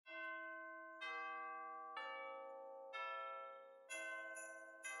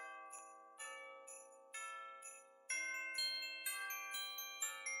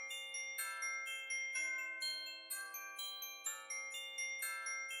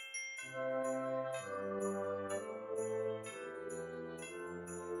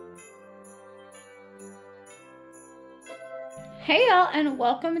Hey y'all, and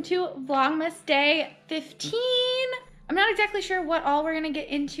welcome to Vlogmas day 15. I'm not exactly sure what all we're gonna get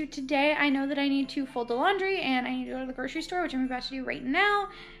into today. I know that I need to fold the laundry and I need to go to the grocery store, which I'm about to do right now.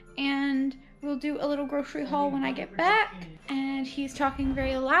 And we'll do a little grocery haul when I get back. And he's talking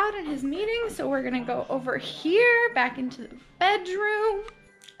very loud in his meeting, so we're gonna go over here, back into the bedroom.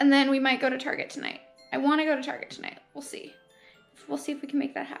 And then we might go to Target tonight. I wanna go to Target tonight, we'll see. We'll see if we can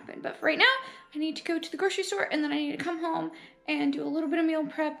make that happen. But for right now, I need to go to the grocery store and then I need to come home and do a little bit of meal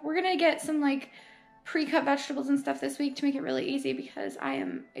prep. We're gonna get some like pre-cut vegetables and stuff this week to make it really easy because I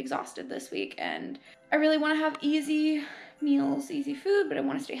am exhausted this week and I really wanna have easy meals, easy food, but I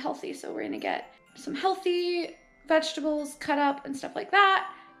wanna stay healthy. So we're gonna get some healthy vegetables cut up and stuff like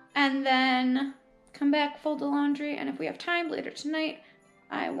that. And then come back, fold the laundry. And if we have time later tonight,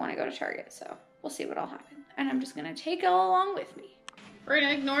 I wanna go to Target. So we'll see what all happens. And I'm just gonna take it all along with me. We're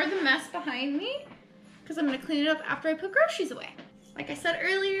gonna ignore the mess behind me because I'm gonna clean it up after I put groceries away. Like I said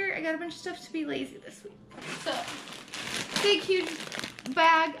earlier, I got a bunch of stuff to be lazy this week. So, big huge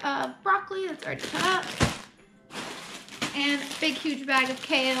bag of broccoli that's already cut up. And big huge bag of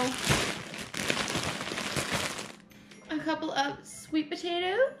kale. A couple of sweet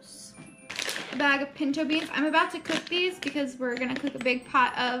potatoes. A bag of pinto beans. I'm about to cook these because we're gonna cook a big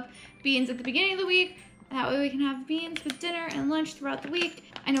pot of beans at the beginning of the week. That way we can have beans with dinner and lunch throughout the week.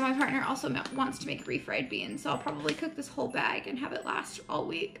 I know my partner also wants to make refried beans, so I'll probably cook this whole bag and have it last all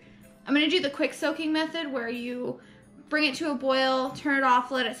week. I'm gonna do the quick soaking method where you bring it to a boil, turn it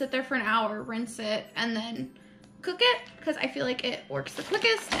off, let it sit there for an hour, rinse it, and then cook it, because I feel like it works the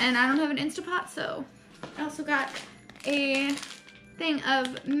quickest, and I don't have an Instapot, so. I also got a thing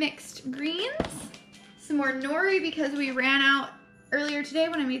of mixed greens, some more nori because we ran out earlier today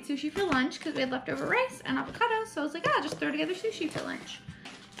when I made sushi for lunch because we had leftover rice and avocado, so I was like, just throw together sushi for lunch.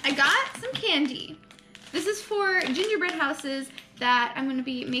 I got some candy. This is for gingerbread houses that I'm gonna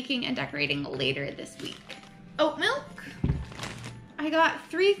be making and decorating later this week. Oat milk. I got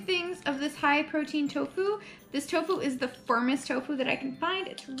 3 things of this high protein tofu. This tofu is the firmest tofu that I can find.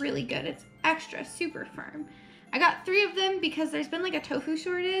 It's really good. It's extra, super firm. I got 3 of them because there's been like a tofu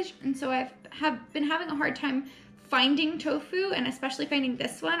shortage, and so I've been having a hard time finding tofu, and especially finding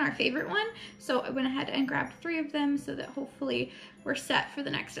this one, our favorite one. So I went ahead and grabbed 3 of them so that hopefully we're set for the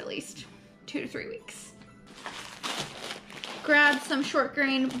next at least 2 to 3 weeks. Grabbed some short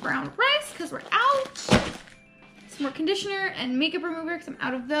grain brown rice because we're out. Some more conditioner and makeup remover because I'm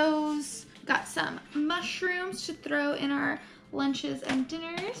out of those. Got some mushrooms to throw in our lunches and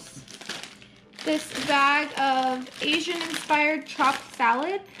dinners. This bag of Asian-inspired chopped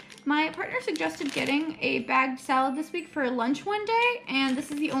salad. My partner suggested getting a bagged salad this week for lunch one day, and this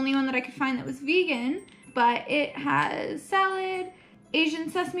is the only one that I could find that was vegan, but it has salad,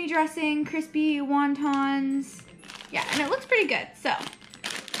 Asian sesame dressing, crispy wontons. Yeah, and it looks pretty good, so.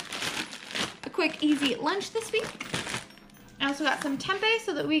 A quick, easy lunch this week. I also got some tempeh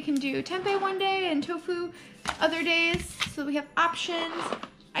so that we can do tempeh one day and tofu other days, so we have options.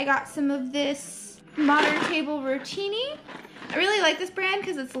 I got some of this modern table rotini. I really like this brand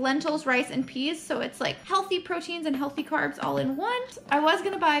because it's lentils, rice, and peas, so it's like healthy proteins and healthy carbs all in one. I was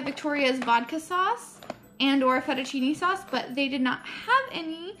gonna buy Victoria's vodka sauce and or fettuccine sauce, but they did not have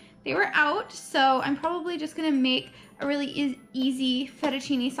any. They were out, so I'm probably just gonna make a really easy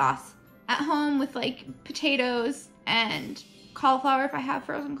fettuccine sauce at home with like potatoes and cauliflower if I have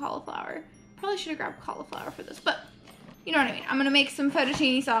frozen cauliflower. Probably should have grabbed cauliflower for this, but you know what I mean. I'm gonna make some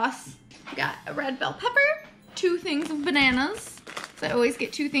fettuccine sauce. Got a red bell pepper, 2 things of bananas, so I always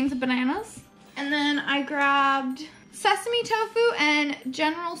get 2 things of bananas. And then I grabbed sesame tofu and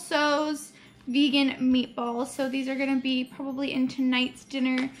General Tso's vegan meatballs. So these are gonna be probably in tonight's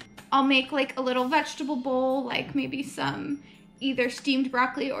dinner. I'll make like a little vegetable bowl, like maybe some either steamed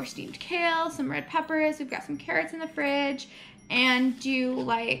broccoli or steamed kale, some red peppers. We've got some carrots in the fridge, and do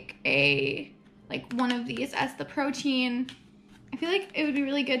like one of these as the protein. I feel like it would be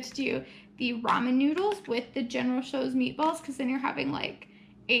really good to do the ramen noodles with the General Tso's meatballs, because then you're having like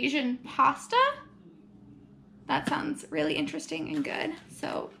Asian pasta. That sounds really interesting and good.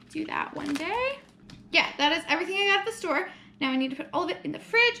 So do that one day. Yeah, that is everything I got at the store. Now I need to put all of it in the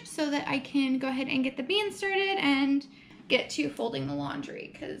fridge so that I can go ahead and get the beans started and get to folding the laundry,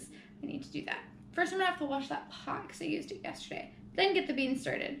 because I need to do that. First I'm gonna have to wash that pot because I used it yesterday. Then get the beans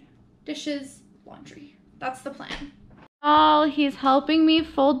started. Dishes, laundry. That's the plan. Oh, he's helping me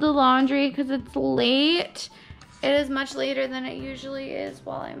fold the laundry because it's late. It is much later than it usually is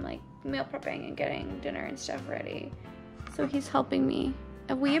while I'm like meal prepping and getting dinner and stuff ready. So he's helping me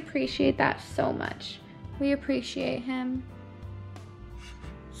And we appreciate that so much. We appreciate him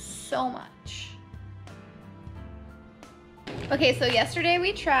so much. Okay, so yesterday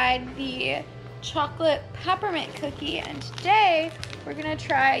we tried the chocolate peppermint cookie, and today we're gonna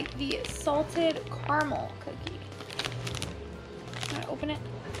try the salted caramel cookie. Can I open it?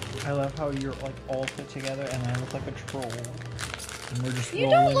 I love how you're like all put together and I look like a troll. And we're just You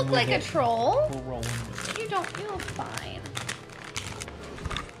don't look like a troll. We're rolling with it. You don't, you look fine.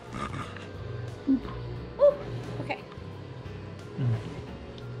 Ooh, okay.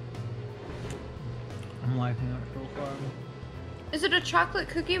 I'm liking it so far. Is it a chocolate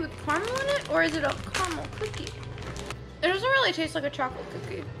cookie with caramel in it, or is it a caramel cookie? It doesn't really taste like a chocolate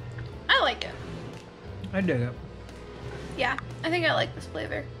cookie. I like it. I dig it. Yeah, I think I like this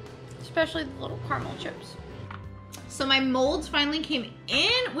flavor, especially the little caramel chips. So my molds finally came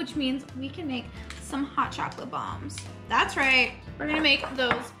in, which means we can make some hot chocolate bombs. That's right, we're gonna make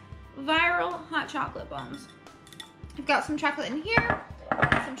those viral hot chocolate bombs. I've got some chocolate in here,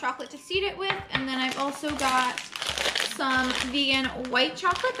 some chocolate to seed it with, and then I've also got some vegan white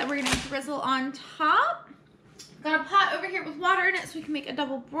chocolate that we're gonna drizzle on top. Got a pot over here with water in it so we can make a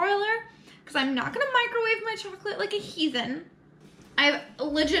double broiler, because I'm not gonna microwave my chocolate like a heathen. I've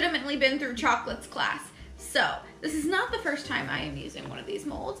legitimately been through chocolates class. So this is not the first time I am using one of these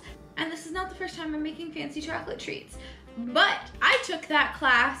molds, and this is not the first time I'm making fancy chocolate treats. But I took that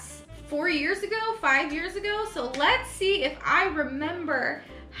class 4 years ago, 5 years ago, so let's see if I remember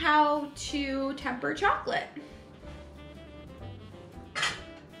how to temper chocolate.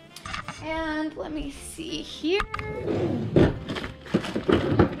 And let me see here.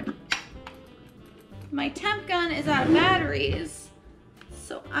 My temp gun is out of batteries,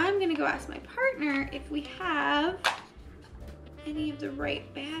 so I'm gonna go ask my partner if we have any of the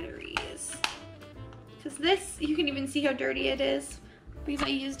right batteries. Because this, you can even see how dirty it is because I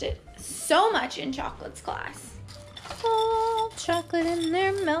used it so much in chocolates class. Oh, chocolate in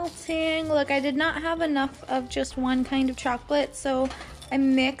there melting. Look, I did not have enough of just one kind of chocolate, so I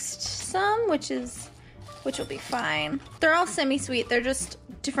mixed some, which will be fine. They're all semi-sweet, they're just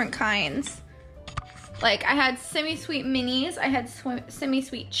different kinds. Like I had semi-sweet minis, I had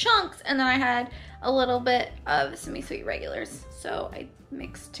semi-sweet chunks, and then I had a little bit of semi-sweet regulars. So I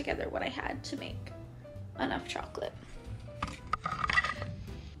mixed together what I had to make enough chocolate.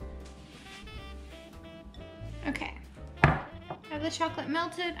 Okay, I have the chocolate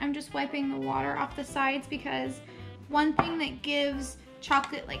melted. I'm just wiping the water off the sides because one thing that gives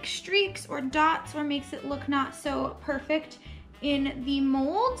chocolate like streaks or dots or makes it look not so perfect in the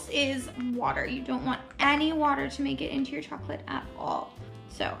molds is water. You don't want any water to make it into your chocolate at all.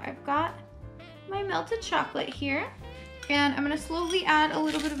 So I've got my melted chocolate here, and I'm gonna slowly add a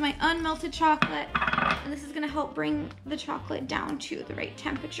little bit of my unmelted chocolate, and this is gonna help bring the chocolate down to the right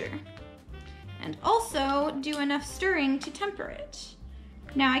temperature. And also do enough stirring to temper it.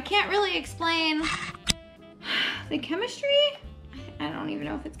 Now I can't really explain the chemistry, I don't even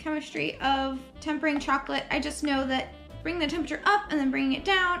know if it's chemistry, of tempering chocolate. I just know that bring the temperature up and then bringing it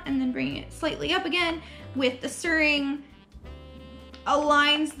down and then bringing it slightly up again with the stirring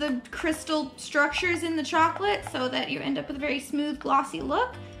aligns the crystal structures in the chocolate so that you end up with a very smooth, glossy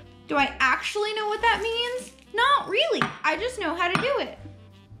look. Do I actually know what that means? Not really. I just know how to do it.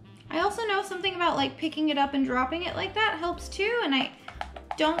 I also know something about like picking it up and dropping it like that helps too, and I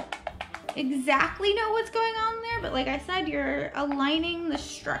don't exactly know what's going on there, but like I said, you're aligning the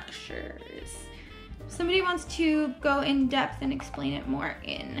structures. If somebody wants to go in depth and explain it more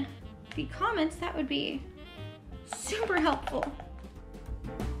in the comments, that would be super helpful.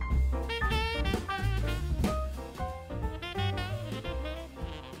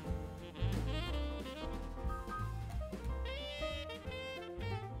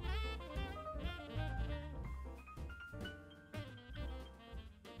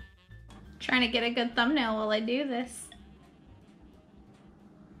 Trying to get a good thumbnail while I do this.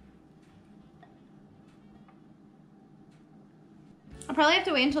 I'll probably have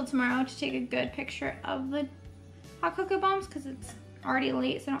to wait until tomorrow to take a good picture of the hot cocoa bombs because it's already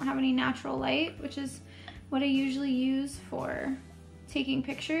late, so I don't have any natural light, which is what I usually use for taking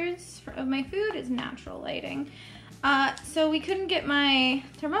pictures of my food, is natural lighting. So we couldn't get my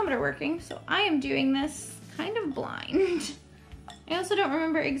thermometer working, so I am doing this kind of blind. I also don't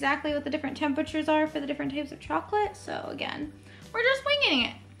remember exactly what the different temperatures are for the different types of chocolate, so again, we're just winging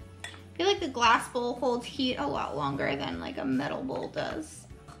it. I feel like the glass bowl holds heat a lot longer than like a metal bowl does.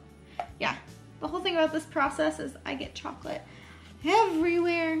 Yeah, the whole thing about this process is I get chocolate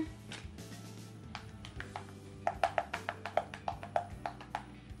everywhere.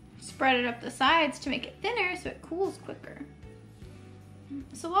 Spread it up the sides to make it thinner so it cools quicker.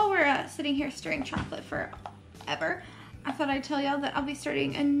 So while we're sitting here stirring chocolate forever, I thought I'd tell y'all that I'll be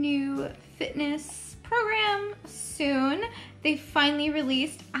starting a new fitness program soon. They finally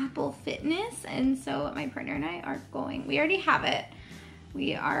released Apple Fitness, and so my partner and I are going, we already have it.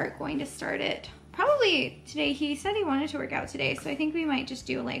 We are going to start it probably today. He said he wanted to work out today, so I think we might just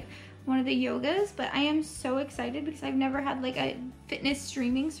do like one of the yogas, but I am so excited because I've never had like a fitness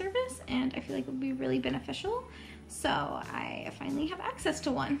streaming service, and I feel like it would be really beneficial. So I finally have access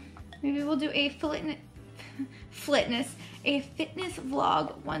to one. Maybe we'll do a fitness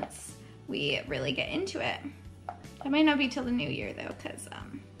vlog once we really get into it. It might not be till the new year though, because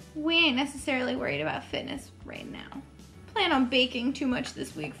we ain't necessarily worried about fitness right now. Plan on baking too much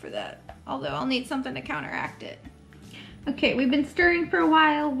this week for that, although I'll need something to counteract it. Okay, we've been stirring for a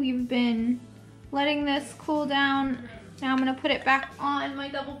while. We've been letting this cool down. Now I'm gonna put it back on my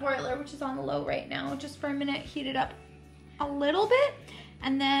double boiler, which is on the low right now, just for a minute, heat it up a little bit,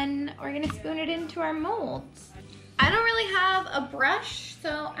 and then we're gonna spoon it into our molds. I don't really have a brush,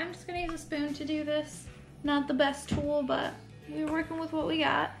 so I'm just gonna use a spoon to do this. Not the best tool, but we're working with what we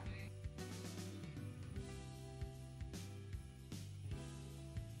got.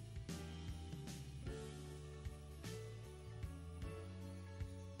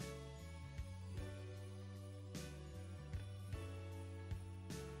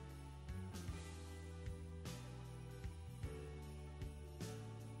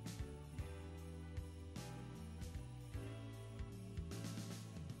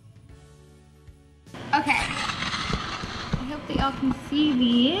 Okay, I hope that y'all can see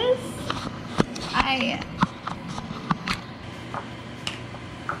these.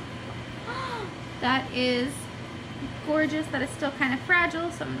 That is gorgeous. That is still kind of fragile,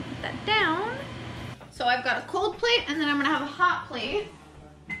 so I'm gonna put that down. So I've got a cold plate, and then I'm gonna have a hot plate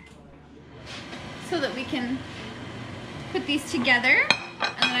so that we can put these together.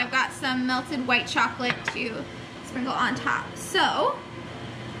 And then I've got some melted white chocolate to sprinkle on top. So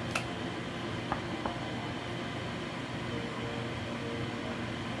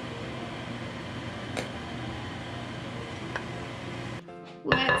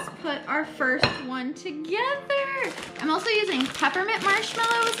let's put our first one together. I'm also using peppermint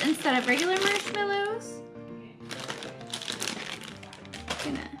marshmallows instead of regular marshmallows.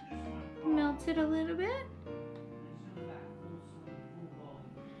 Gonna melt it a little bit.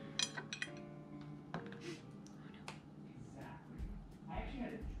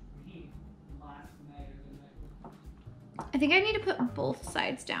 I think I need to put both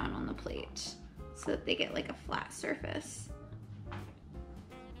sides down on the plate so that they get like a flat surface.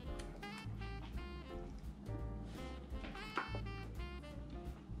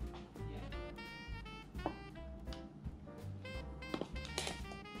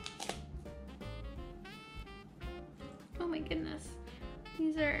 Oh my goodness,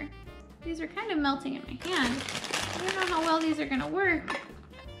 these are kind of melting in my hand. I don't know how well these are gonna work.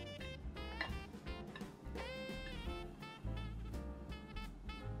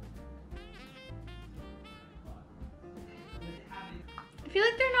 I feel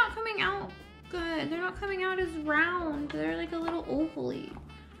like they're not coming out good. They're not coming out as round. They're like a little ovally.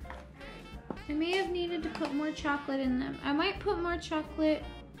 I may have needed to put more chocolate in them. I might put more chocolate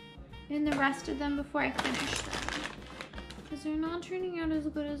in the rest of them before I finish them, because they're not turning out as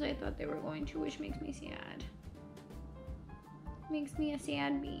good as I thought they were going to, which makes me sad. Makes me a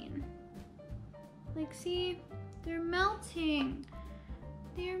sad bean. Like, see, they're melting.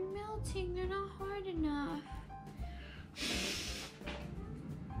 They're melting. They're not hard enough.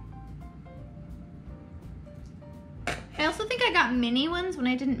 I also think I got mini ones when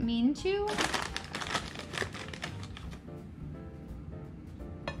I didn't mean to.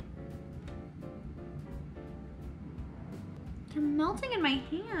 They're melting in my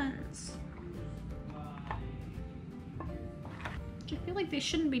hands. Which I feel like they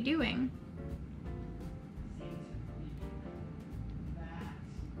shouldn't be doing.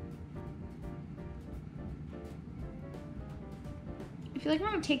 I feel like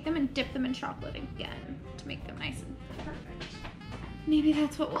I'm gonna take them and dip them in chocolate again to make them nice and perfect. Maybe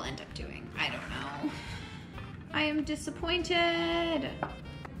that's what we'll end up doing. I don't know. I am disappointed.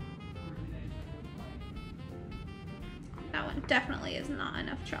 That one definitely is not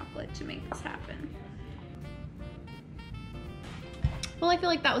enough chocolate to make this happen. Well, I feel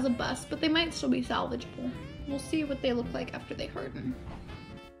like that was a bust, but they might still be salvageable. We'll see what they look like after they harden.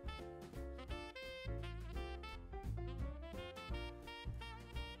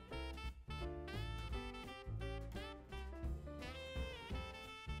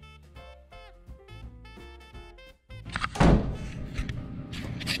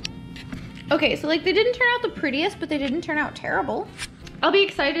 Okay, so like they didn't turn out the prettiest, but they didn't turn out terrible. I'll be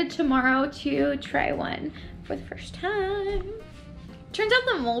excited tomorrow to try one for the first time. Turns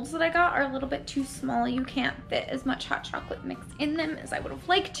out the molds that I got are a little bit too small. You can't fit as much hot chocolate mix in them as I would have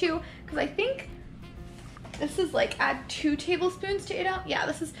liked to, because I think this is like add 2 tablespoons to 8 ounces. Yeah,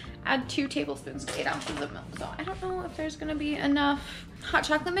 this is add 2 tablespoons to 8 ounces of milk. So I don't know if there's gonna be enough hot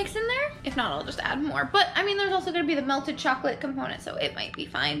chocolate mix in there. If not, I'll just add more. But I mean, there's also gonna be the melted chocolate component, so it might be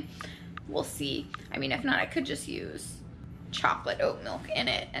fine. We'll see. I mean, if not, I could just use chocolate oat milk in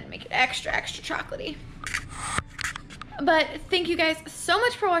it and make it extra, extra chocolatey. But thank you guys so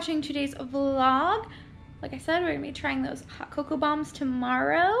much for watching today's vlog. Like I said, we're gonna be trying those hot cocoa bombs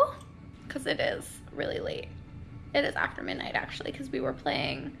tomorrow because it is really late. It is after midnight actually, because we were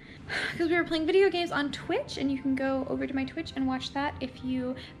playing video games on Twitch, and you can go over to my Twitch and watch that if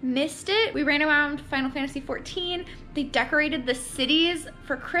you missed it. We ran around Final Fantasy XIV. They decorated the cities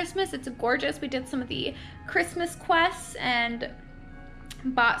for Christmas. It's gorgeous. We did some of the Christmas quests and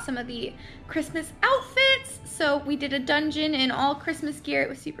bought some of the Christmas outfits. So we did a dungeon in all Christmas gear. It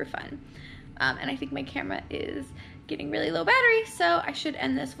was super fun. And I think my camera is getting really low battery, so I should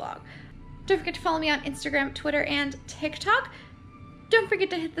end this vlog. Don't forget to follow me on Instagram, Twitter, and TikTok. Don't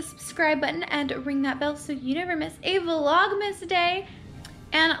forget to hit the subscribe button and ring that bell so you never miss a Vlogmas day.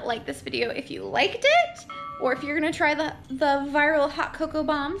 And like this video if you liked it, or if you're gonna try the viral hot cocoa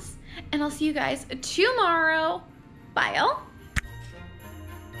bombs. And I'll see you guys tomorrow. Bye, y'all.